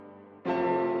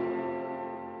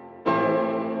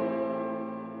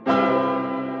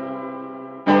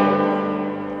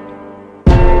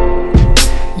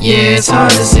Yeah, it's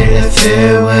hard to say that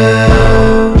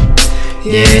farewell.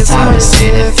 Yeah, it's hard to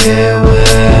say that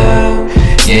farewell.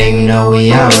 Yeah, you know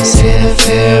we always say that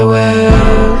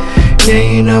farewell.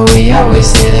 Yeah, you know we always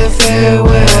say that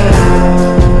farewell.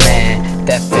 Man,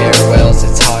 that farewells,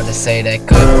 it's hard to say that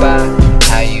goodbye.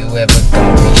 How you ever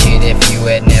gonna reach it if you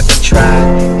had never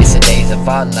tried? It's the days of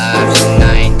our lives, and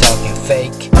I ain't talking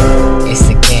fake. It's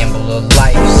the gamble of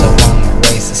life, so I'ma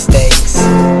raise the stakes.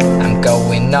 I'm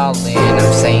going all in,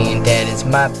 I'm saying that it's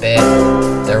my bet.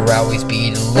 There'll always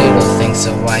be the little things,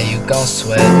 so why you gon'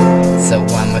 sweat? So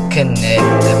I'ma connect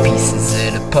the pieces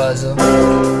of the puzzle.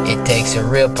 It takes a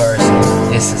real person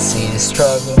just to see the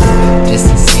struggle, just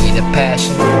to see the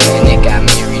passion, and it got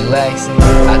me relaxing.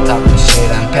 I talk the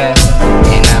shit I'm passing,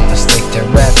 and I'ma stick to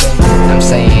rapping. I'm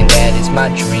saying that it's my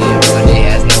dream, but it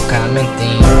has no common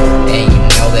theme. And you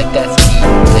know that that's key,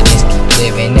 to just keep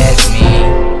living as me.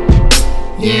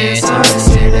 Yeah, it's hard to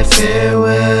say that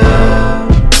farewell.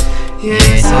 Yeah,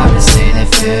 it's hard to say that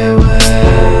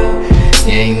farewell.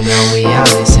 Yeah, you know we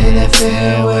always say that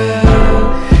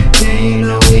farewell. Yeah, you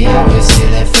know we always say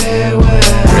that farewell.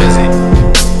 Rezzy.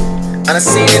 I done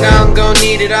seen it all, I'm gon'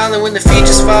 need it all. And when the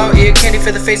features fall, ear candy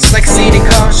for the faces like a scenic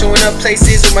call. Showing up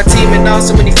places with my team and all.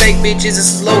 So many fake bitches,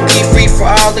 this is low-key free for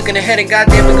all. Looking ahead and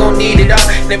goddamn we gon' need it all.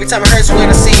 And every time it hurts when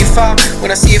I see you fall, when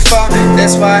I see you fall.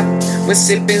 That's why when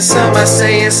sipping some I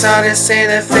say it's hard to say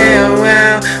that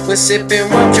farewell. When sipping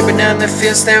rum, dripping down the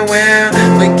field stairwell.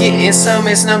 When getting some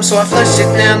it's numb, so I flush it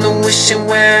down the wishing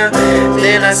well.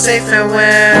 Then I say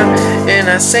farewell, and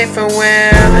I say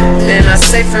farewell, then I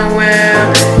say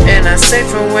farewell, and I say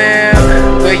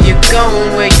farewell. Where you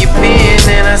going, where you been,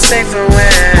 and I say farewell.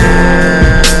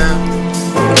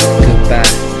 Goodbye,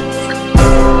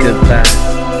 goodbye,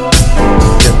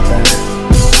 goodbye.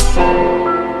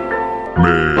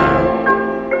 Man,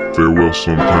 farewell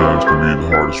sometimes can be the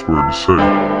hardest word to say.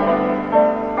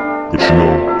 But you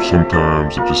know,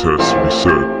 sometimes it just has to be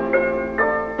said.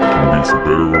 It can be for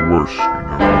better or worse, you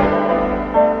know.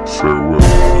 Farewell.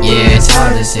 Yeah, it's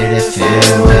hard to say that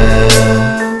farewell.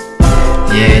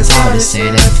 Yeah, it's hard to say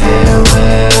that